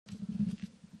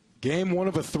Game one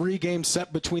of a three-game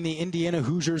set between the Indiana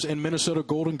Hoosiers and Minnesota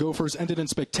Golden Gophers ended in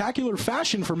spectacular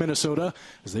fashion for Minnesota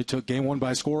as they took game one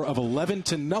by a score of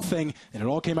 11-0, and it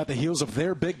all came at the heels of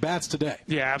their big bats today.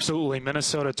 Yeah, absolutely.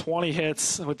 Minnesota 20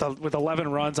 hits with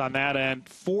 11 runs on that end.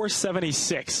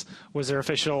 476 was their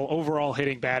official overall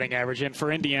hitting batting average, and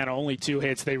for Indiana, only 2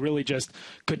 hits. They really just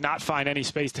could not find any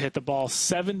space to hit the ball.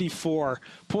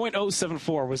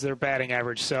 74.074 was their batting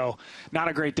average, so not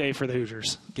a great day for the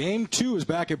Hoosiers. Game two is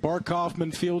back at Bart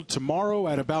Kaufman Field tomorrow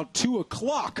at about 2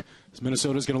 o'clock.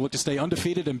 Minnesota is going to look to stay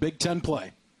undefeated in Big Ten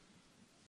play.